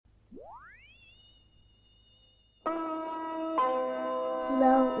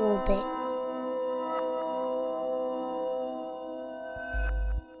low orbit.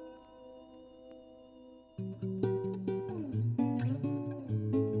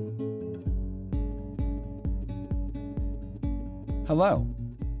 Hello.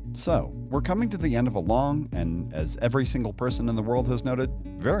 So, we're coming to the end of a long and, as every single person in the world has noted,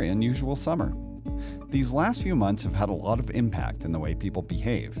 very unusual summer. These last few months have had a lot of impact in the way people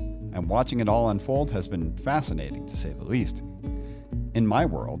behave, and watching it all unfold has been fascinating, to say the least. In my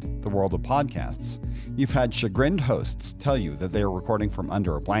world, the world of podcasts, you've had chagrined hosts tell you that they are recording from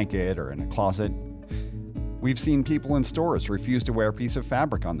under a blanket or in a closet. We've seen people in stores refuse to wear a piece of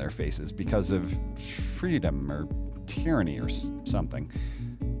fabric on their faces because of freedom or tyranny or something.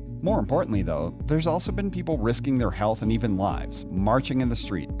 More importantly, though, there's also been people risking their health and even lives, marching in the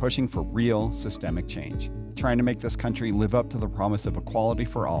street, pushing for real systemic change, trying to make this country live up to the promise of equality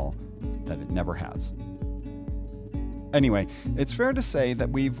for all that it never has. Anyway, it's fair to say that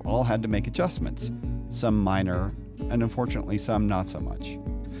we've all had to make adjustments, some minor, and unfortunately some not so much.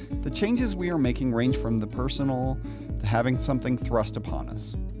 The changes we are making range from the personal to having something thrust upon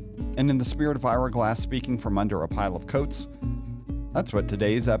us. And in the spirit of Ira Glass speaking from under a pile of coats, that's what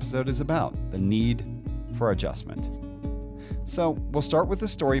today's episode is about, the need for adjustment. So, we'll start with a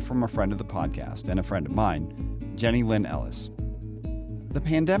story from a friend of the podcast and a friend of mine, Jenny Lynn Ellis. The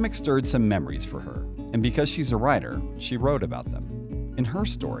pandemic stirred some memories for her, and because she's a writer, she wrote about them. In her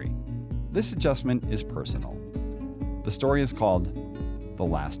story, this adjustment is personal. The story is called The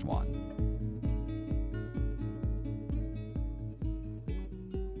Last One.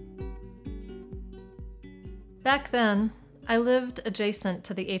 Back then, I lived adjacent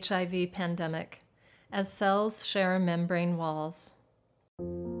to the HIV pandemic, as cells share membrane walls.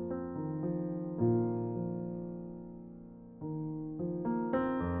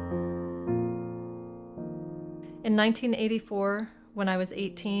 In 1984, when I was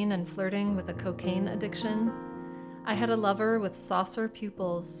 18 and flirting with a cocaine addiction, I had a lover with saucer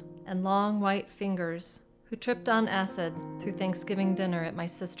pupils and long white fingers who tripped on acid through Thanksgiving dinner at my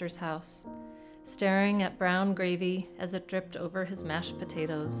sister's house, staring at brown gravy as it dripped over his mashed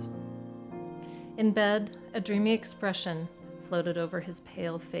potatoes. In bed, a dreamy expression floated over his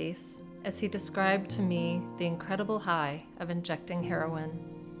pale face as he described to me the incredible high of injecting heroin.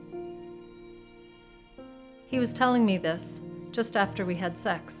 He was telling me this just after we had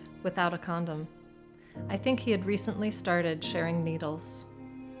sex, without a condom. I think he had recently started sharing needles.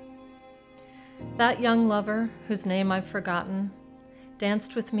 That young lover, whose name I've forgotten,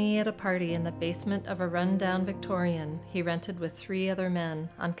 danced with me at a party in the basement of a run-down Victorian he rented with 3 other men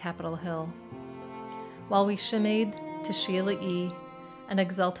on Capitol Hill. While we shimmied to Sheila E., an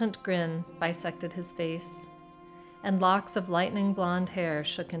exultant grin bisected his face, and locks of lightning blonde hair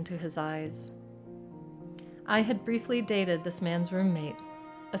shook into his eyes. I had briefly dated this man's roommate,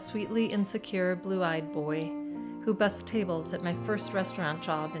 a sweetly insecure blue-eyed boy who bussed tables at my first restaurant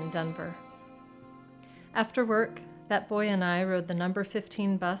job in Denver. After work, that boy and I rode the number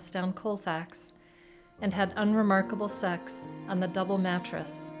 15 bus down Colfax and had unremarkable sex on the double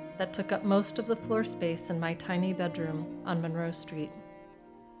mattress that took up most of the floor space in my tiny bedroom on Monroe Street.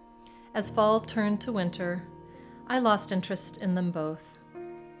 As fall turned to winter, I lost interest in them both.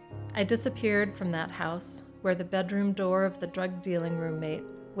 I disappeared from that house where the bedroom door of the drug-dealing roommate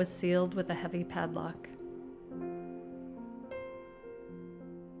was sealed with a heavy padlock.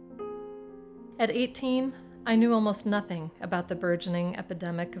 At 18, I knew almost nothing about the burgeoning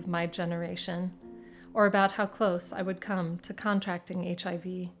epidemic of my generation, or about how close I would come to contracting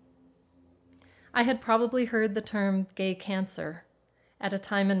HIV. I had probably heard the term gay cancer at a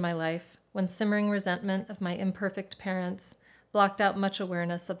time in my life when simmering resentment of my imperfect parents blocked out much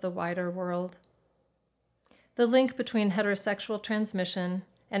awareness of the wider world. The link between heterosexual transmission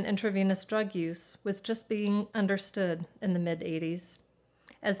and intravenous drug use was just being understood in the mid-'80s,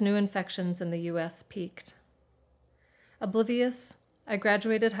 as new infections in the U.S. peaked. Oblivious, I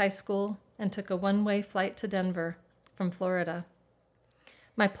graduated high school and took a one-way flight to Denver from Florida,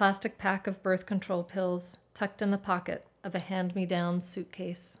 my plastic pack of birth control pills tucked in the pocket of a hand-me-down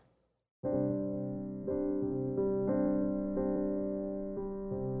suitcase.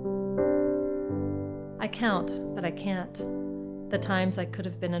 I count, but I can't, the times I could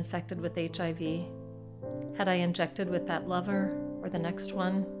have been infected with HIV. Had I injected with that lover or the next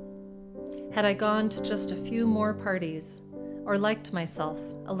one? Had I gone to just a few more parties or liked myself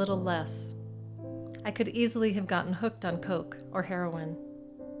a little less? I could easily have gotten hooked on coke or heroin.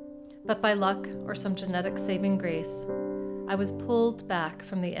 But by luck or some genetic saving grace, I was pulled back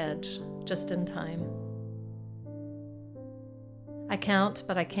from the edge just in time. I count,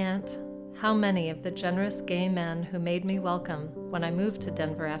 but I can't, how many of the generous gay men who made me welcome when I moved to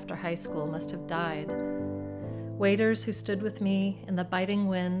Denver after high school must have died. Waiters who stood with me in the biting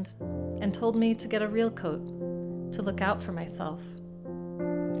wind and told me to get a real coat, to look out for myself.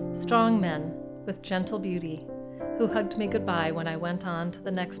 Strong men with gentle beauty who hugged me goodbye when I went on to the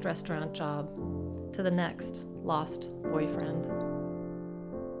next restaurant job, to the next lost boyfriend.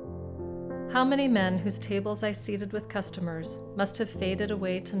 How many men whose tables I seated with customers must have faded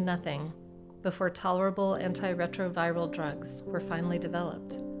away to nothing before tolerable antiretroviral drugs were finally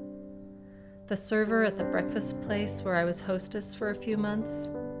developed? The server at the breakfast place where I was hostess for a few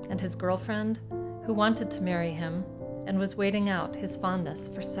months, and his girlfriend, who wanted to marry him and was waiting out his fondness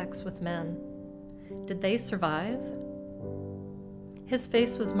for sex with men. Did they survive? His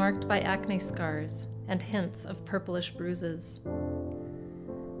face was marked by acne scars and hints of purplish bruises.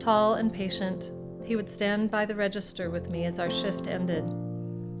 Tall and patient, he would stand by the register with me as our shift ended,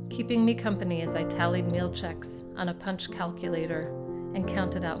 keeping me company as I tallied meal checks on a punch calculator and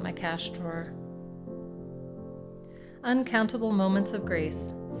counted out my cash drawer. Uncountable moments of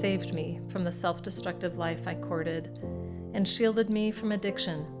grace saved me from the self-destructive life I courted and shielded me from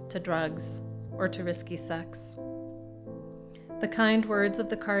addiction to drugs or to risky sex. The kind words of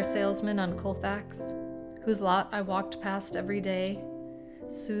the car salesman on Colfax, whose lot I walked past every day,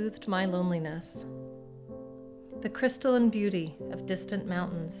 soothed my loneliness. The crystalline beauty of distant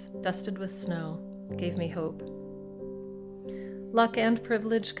mountains dusted with snow gave me hope. Luck and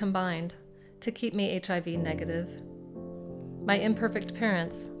privilege combined to keep me HIV negative. My imperfect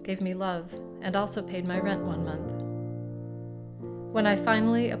parents gave me love and also paid my rent one month. When I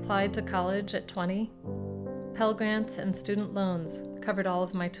finally applied to college at 20, Pell Grants and student loans covered all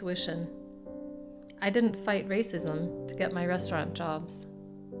of my tuition. I didn't fight racism to get my restaurant jobs.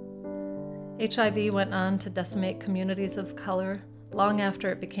 HIV went on to decimate communities of color long after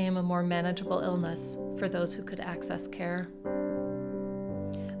it became a more manageable illness for those who could access care.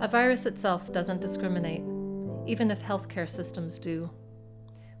 A virus itself doesn't discriminate, even if healthcare systems do.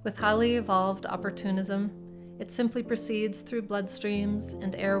 With highly evolved opportunism, it simply proceeds through bloodstreams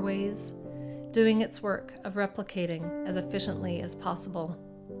and airways, doing its work of replicating as efficiently as possible.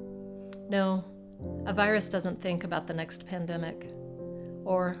 No, a virus doesn't think about the next pandemic,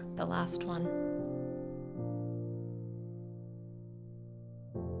 or the last one.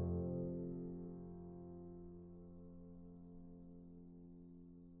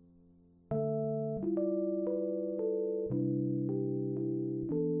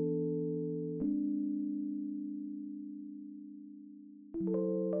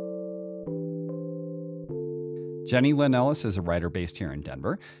 Jenny Lynn Ellis is a writer based here in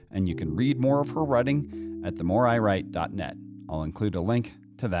Denver, and you can read more of her writing at themoreiwrite.net. I'll include a link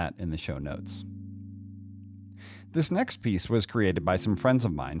to that in the show notes. This next piece was created by some friends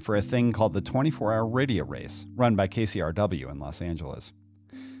of mine for a thing called the 24-Hour Radio Race, run by KCRW in Los Angeles.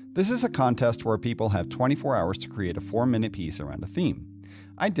 This is a contest where people have 24 hours to create a 4-minute piece around a theme.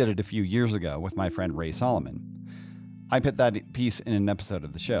 I did it a few years ago with my friend Ray Solomon. I put that piece in an episode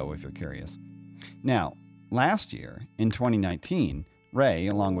of the show, if you're curious. Now, last year, in 2019, Ray,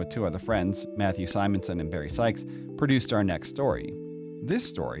 along with 2 other friends, Matthew Simonson and Barry Sykes, produced our next story. This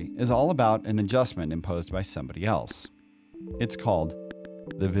story is all about an adjustment imposed by somebody else. It's called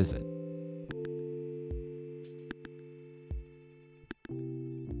The Visit.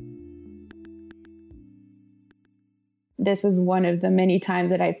 This is one of the many times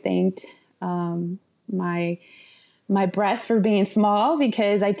that I've thanked my breasts for being small,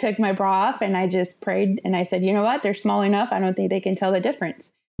 because I took my bra off and I just prayed and I said, you know what, they're small enough. I don't think they can tell the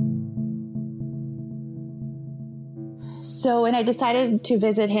difference. So when I decided to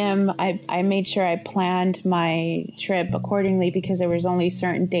visit him, I made sure I planned my trip accordingly, because there was only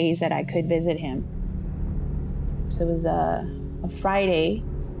certain days that I could visit him. So it was a Friday.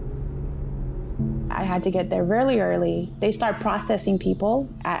 I had to get there really early. They start processing people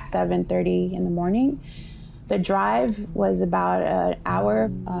at 7:30 in the morning. The drive was about an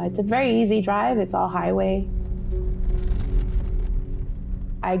hour. It's a very easy drive. It's all highway.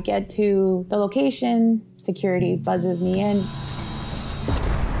 I get to the location, security buzzes me in.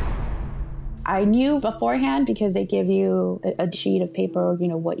 I knew beforehand, because they give you a sheet of paper,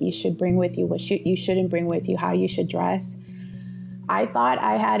 what you should bring with you, what you shouldn't bring with you, how you should dress. I thought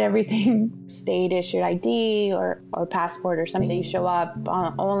I had everything, state-issued ID or passport or something. You show up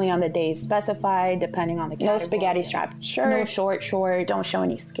only on the days specified, depending on the category. No spaghetti strap shirt, no short shorts, don't show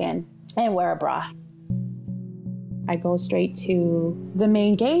any skin, and wear a bra. I go straight to the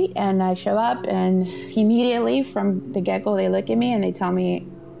main gate, and I show up, and immediately from the get-go, they look at me and they tell me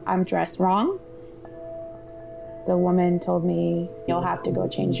I'm dressed wrong. The woman told me, you'll have to go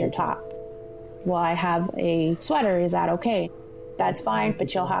change your top. Well, I have a sweater. Is that okay? That's fine,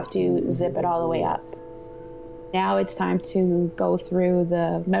 but you'll have to zip it all the way up. Now it's time to go through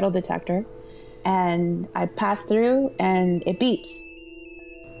the metal detector, and I pass through and it beeps.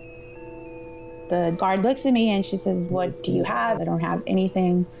 The guard looks at me and she says, "What do you have?" I don't have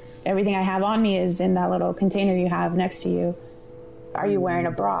anything. Everything I have on me is in that little container you have next to you. Are you wearing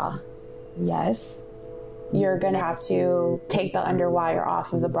a bra? Yes. You're gonna have to take the underwire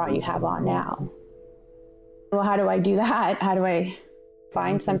off of the bra you have on now. Well, how do I do that? How do I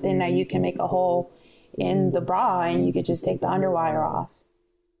find something that you can make a hole in the bra and you could just take the underwire off?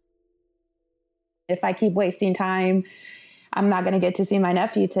 If I keep wasting time, I'm not gonna get to see my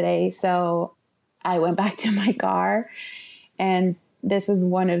nephew today. So I went back to my car, and this is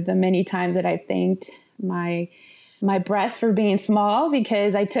one of the many times that I thanked my breasts for being small,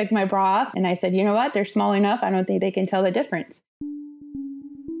 because I took my bra off and I said, you know what, they're small enough. I don't think they can tell the difference.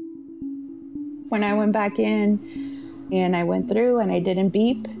 When I went back in and I went through and I didn't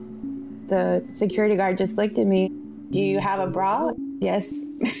beep, the security guard just looked at me. Do you have a bra? Yes.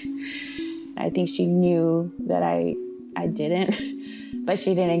 I think she knew that I didn't, but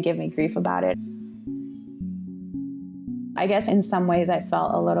she didn't give me grief about it. I guess in some ways I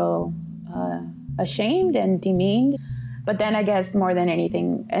felt a little ashamed and demeaned. But then I guess more than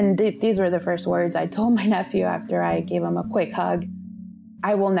anything, and these were the first words I told my nephew after I gave him a quick hug,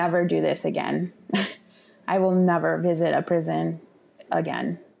 I will never do this again. I will never visit a prison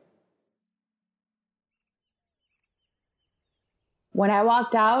again. When I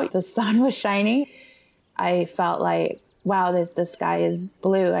walked out, the sun was shining. I felt like, wow, the sky is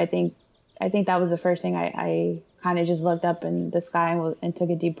blue. I think that was the first thing I kind of just looked up in the sky and took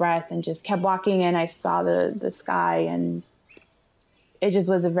a deep breath and just kept walking, and I saw the sky, and it just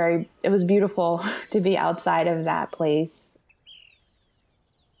was it was beautiful to be outside of that place.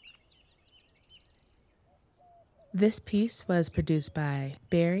 This piece was produced by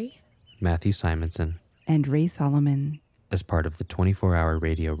Barry, Matthew Simonson, and Ray Solomon as part of the 24-hour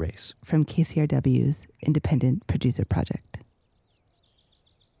radio race from KCRW's Independent Producer Project.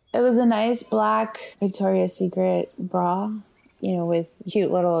 It was a nice black Victoria's Secret bra, with cute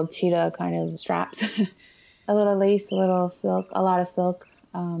little cheetah kind of straps. A little lace, a little silk, a lot of silk.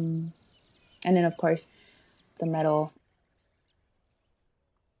 And then, of course, the metal.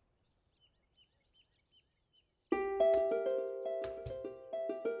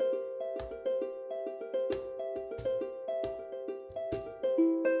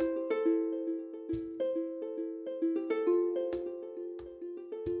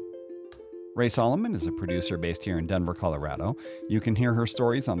 Ray Solomon is a producer based here in Denver, Colorado. You can hear her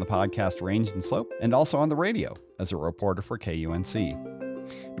stories on the podcast Range and Slope, and also on the radio as a reporter for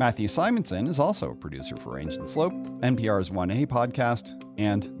KUNC. Matthew Simonson is also a producer for Range and Slope, NPR's 1A podcast,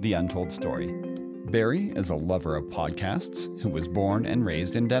 and The Untold Story. Barry is a lover of podcasts who was born and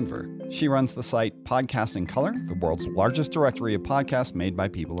raised in Denver. She runs the site Podcast in Color, the world's largest directory of podcasts made by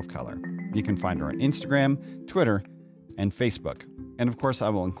people of color. You can find her on Instagram, Twitter, and Facebook. And of course, I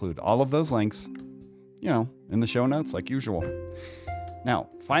will include all of those links, in the show notes like usual. Now,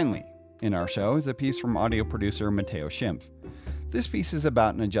 finally, in our show is a piece from audio producer Mateo Schimpf. This piece is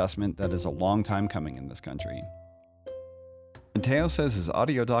about an adjustment that is a long time coming in this country. Mateo says his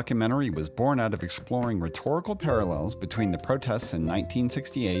audio documentary was born out of exploring rhetorical parallels between the protests in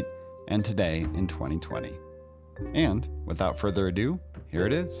 1968 and today in 2020. And without further ado, here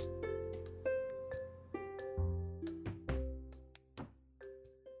it is.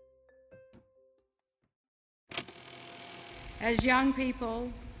 As young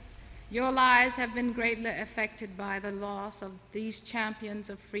people, your lives have been greatly affected by the loss of these champions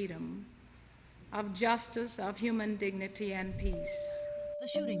of freedom, of justice, of human dignity and peace. The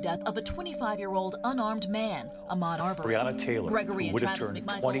shooting death of a 25-year-old unarmed man, Ahmaud Arbery. Breonna Taylor, Gregory who would have Travis turned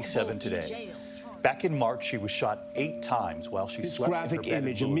McMichael 27 today. Back in March, she was shot 8 times while she this slept graphic in her bed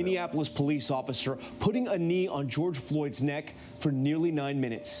image, in a Louisville. Minneapolis police officer putting a knee on George Floyd's neck for nearly 9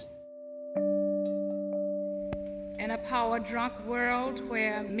 minutes. In a power-drunk world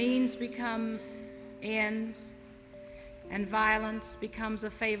where means become ends and violence becomes a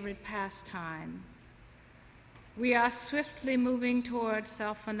favorite pastime, we are swiftly moving towards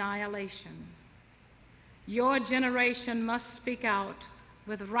self-annihilation. Your generation must speak out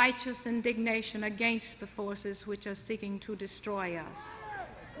with righteous indignation against the forces which are seeking to destroy us.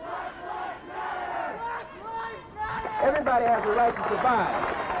 Black lives matter! Black lives matter! Everybody has a right to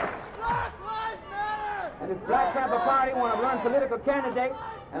survive. Black lives matter! And this Black Panther Party want to run political candidates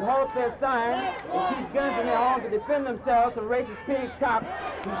and hold up their signs and keep guns in their homes to defend themselves from racist pig cops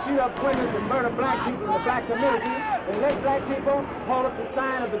who shoot up women and murder black people in the black community, and let black people hold up the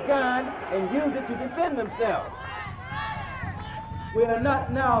sign of the gun and use it to defend themselves. We are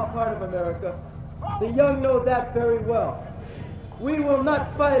not now a part of America. The young know that very well. We will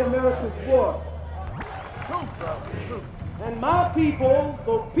not fight America's war. And my people,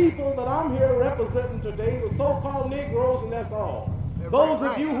 the people that I'm here representing today, the so-called Negroes, and that's all. Those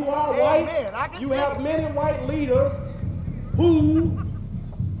of you who are white, you have many white leaders who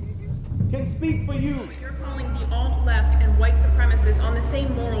can speak for you. You're calling the alt-left and white supremacists on the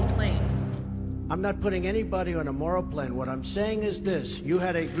same moral plane. I'm not putting anybody on a moral plane. What I'm saying is this. You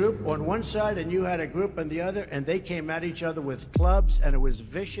had a group on one side and you had a group on the other, and they came at each other with clubs, and it was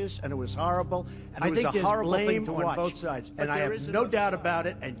vicious, and it was horrible, and it was a horrible thing to watch on both sides. And I have no doubt about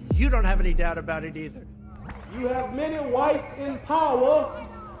it, and you don't have any doubt about it either. You have many whites in power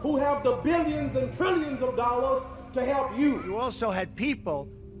who have the billions and trillions of dollars to help you. You also had people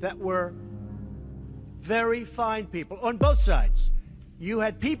that were very fine people on both sides. You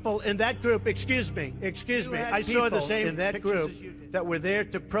had people in that group, excuse me, I saw the same in that group that were there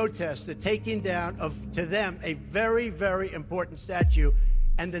to protest the taking down of, to them, a very, very important statue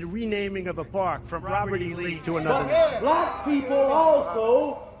and the renaming of a park from Robert E. Lee to another. But black people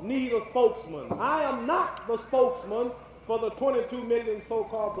also need a spokesman. I am not the spokesman for the 22 million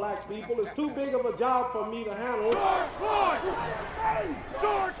so-called black people. It's too big of a job for me to handle. George Floyd!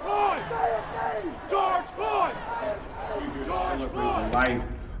 George Floyd! George Floyd! We're here to celebrate the life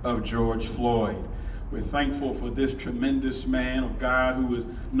of George Floyd. We're thankful for this tremendous man of God who is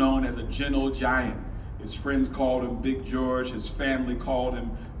known as a gentle giant. His friends called him Big George. His family called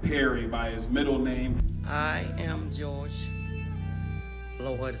him Perry by his middle name. I am George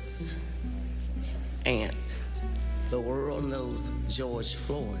Floyd's aunt. The world knows George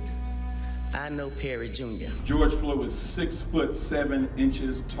Floyd. I know Perry Jr. George Floyd was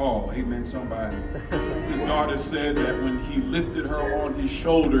 6'7" tall. Amen, somebody. His daughter said that when he lifted her on his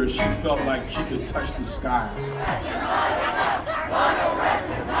shoulders, she felt like she could touch the sky.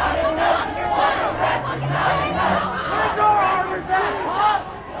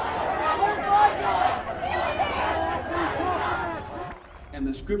 And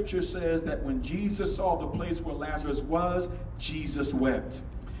the scripture says that when Jesus saw the place where Lazarus was, Jesus wept.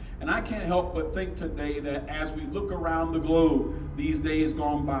 And I can't help but think today that as we look around the globe, these days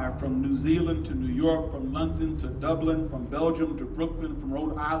gone by, from New Zealand to New York, from London to Dublin, from Belgium to Brooklyn, from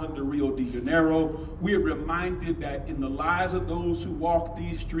Rhode Island to Rio de Janeiro, we are reminded that in the lives of those who walk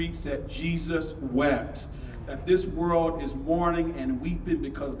these streets that Jesus wept. That this world is mourning and weeping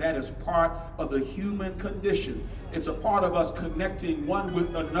because that is part of the human condition. It's a part of us connecting one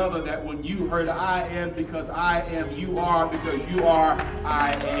with another, that when you heard I am because I am, you are because you are,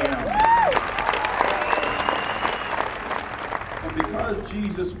 I am. And because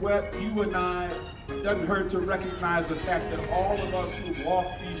Jesus wept, you and I, it doesn't hurt to recognize the fact that all of us who walk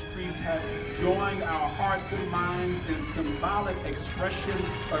these streets have joined our hearts and minds in symbolic expression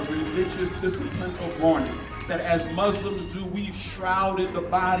of religious discipline of mourning. That as Muslims do, we've shrouded the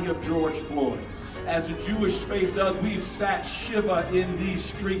body of George Floyd. As the Jewish faith does, we've sat Shiva in these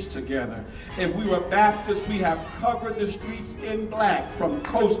streets together. If we were Baptists, we have covered the streets in black from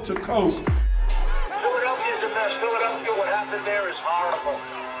coast to coast. Philadelphia's a mess. Philadelphia, what happened there is horrible.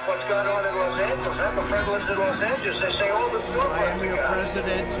 What's going on in Los Angeles? I'm the president in Los Angeles. They say all the I am your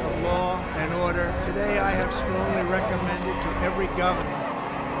president of law and order. Today I have strongly recommended to every governor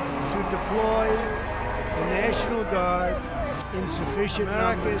to deploy the National Guard in sufficient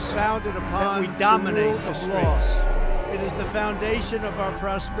numbers. America is founded upon that we dominate the streets. It is the foundation of our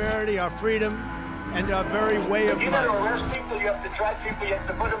prosperity, our freedom, and our very way of life. You have to arrest people, you have to drag people, you have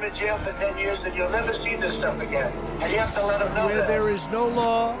to put them in jail for 10 years, and you'll never see this stuff again. And you have to let them know that. Where there is no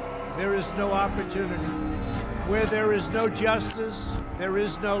law, there is no opportunity. Where there is no justice, there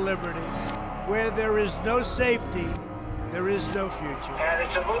is no liberty. Where there is no safety, there is no future. And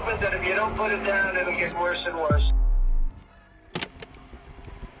it's a movement that if you don't put it down, it'll get worse and worse.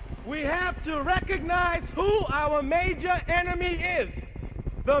 We have to recognize who our major enemy is.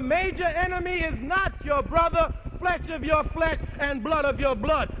 The major enemy is not your brother, flesh of your flesh and blood of your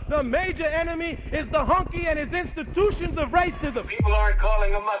blood. The major enemy is the hunky and his institutions of racism. People aren't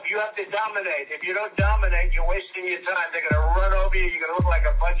calling them up. You have to dominate. If you don't dominate, you're wasting your time. They're going to run over you. You're going to look like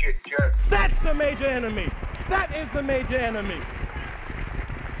a bunch of jerks. That's the major enemy. That is the major enemy.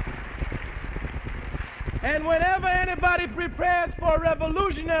 And whenever anybody prepares for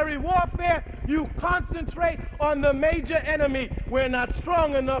revolutionary warfare, You concentrate on the major enemy. We're not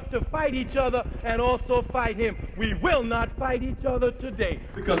strong enough to fight each other and also fight him. We will not fight each other today.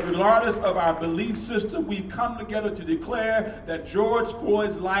 Because regardless of our belief system, we've come together to declare that George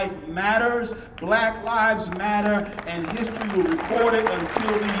Floyd's life matters, Black lives matter, and history will record it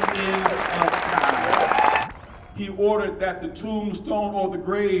until the end of time. He ordered that the tombstone or the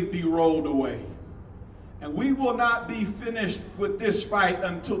grave be rolled away. And we will not be finished with this fight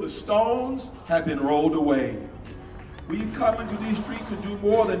until the stones have been rolled away. We've come into these streets to do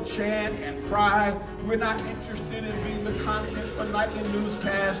more than chant and cry. We're not interested in being the content for nightly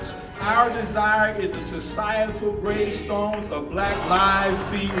newscasts. Our desire is the societal gravestones of Black lives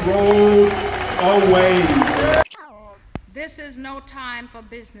be rolled away. This is no time for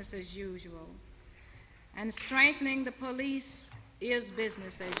business as usual. And strengthening the police is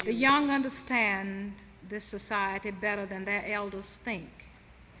business as usual. The young understand this society better than their elders think,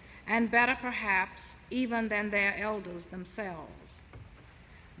 and better perhaps even than their elders themselves.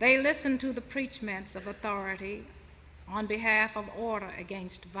 They listen to the preachments of authority on behalf of order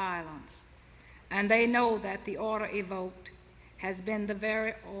against violence, and they know that the order evoked has been the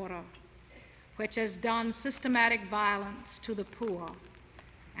very order which has done systematic violence to the poor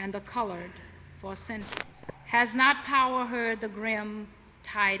and the colored for centuries. Has not power heard the grim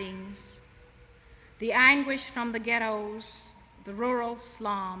tidings, the anguish from the ghettos, the rural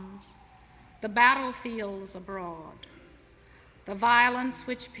slums, the battlefields abroad, the violence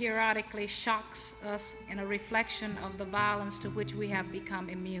which periodically shocks us in a reflection of the violence to which we have become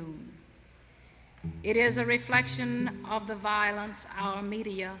immune? It is a reflection of the violence our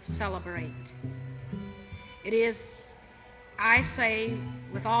media celebrate. It is, I say,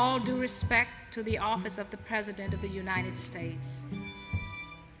 with all due respect to the office of the President of the United States,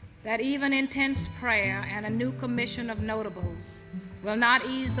 that even intense prayer and a new commission of notables will not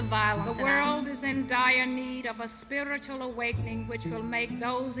ease the violence. The world is in dire need of a spiritual awakening which will make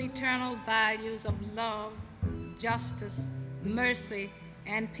those eternal values of love, justice, mercy,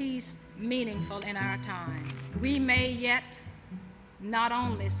 and peace meaningful in our time. We may yet not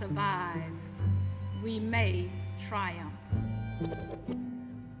only survive, we may triumph.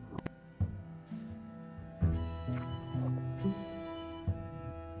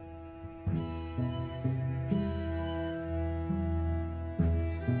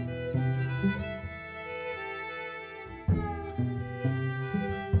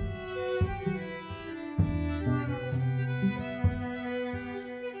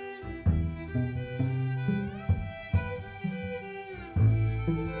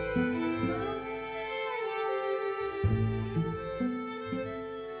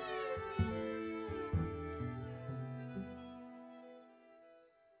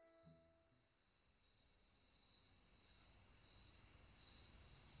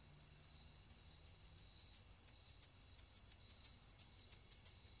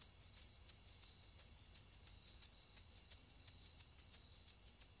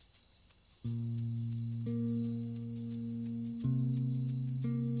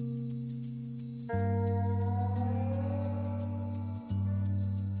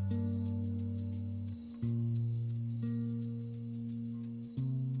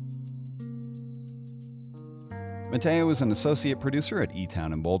 Mateo is an associate producer at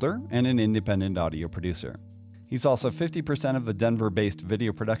E-Town in Boulder and an independent audio producer. He's also 50% of the Denver-based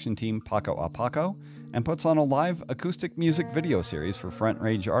video production team Paco a Paco and puts on a live acoustic music video series for Front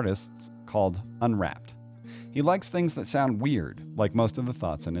Range artists called Unwrapped. He likes things that sound weird, like most of the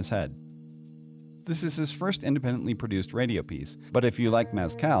thoughts in his head. This is his first independently produced radio piece, but if you like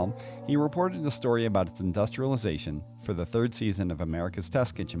Mezcal, he reported a story about its industrialization for the third season of America's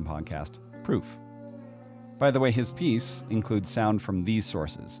Test Kitchen podcast, Proof. By the way, his piece includes sound from these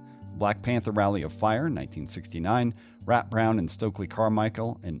sources: Black Panther Rally of Fire in 1969, Rat Brown and Stokely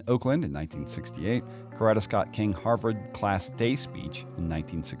Carmichael in Oakland in 1968, Coretta Scott King Harvard Class Day speech in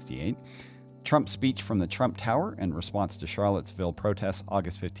 1968, Trump's speech from the Trump Tower in response to Charlottesville protests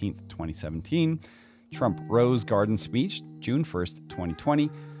August 15, 2017, Trump Rose Garden speech June 1, 2020,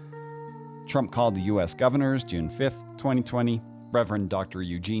 Trump called the U.S. governors June 5, 2020, Reverend Dr.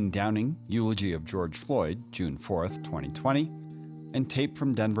 Eugene Downing, eulogy of George Floyd, June 4th, 2020, and tape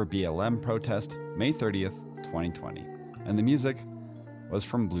from Denver BLM protest, May 30th, 2020. And the music was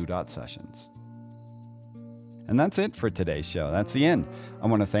from Blue Dot Sessions. And that's it for today's show. That's the end. I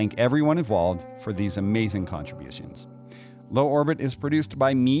want to thank everyone involved for these amazing contributions. Low Orbit is produced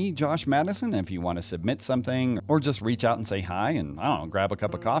by me, Josh Madison. If you want to submit something or just reach out and say hi and, I don't know, grab a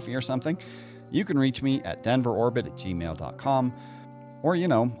cup of coffee or something, you can reach me at denverorbit@gmail.com or,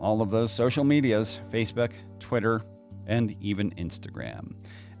 all of those social medias, Facebook, Twitter, and even Instagram.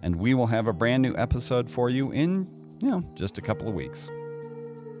 And we will have a brand new episode for you in, just a couple of weeks.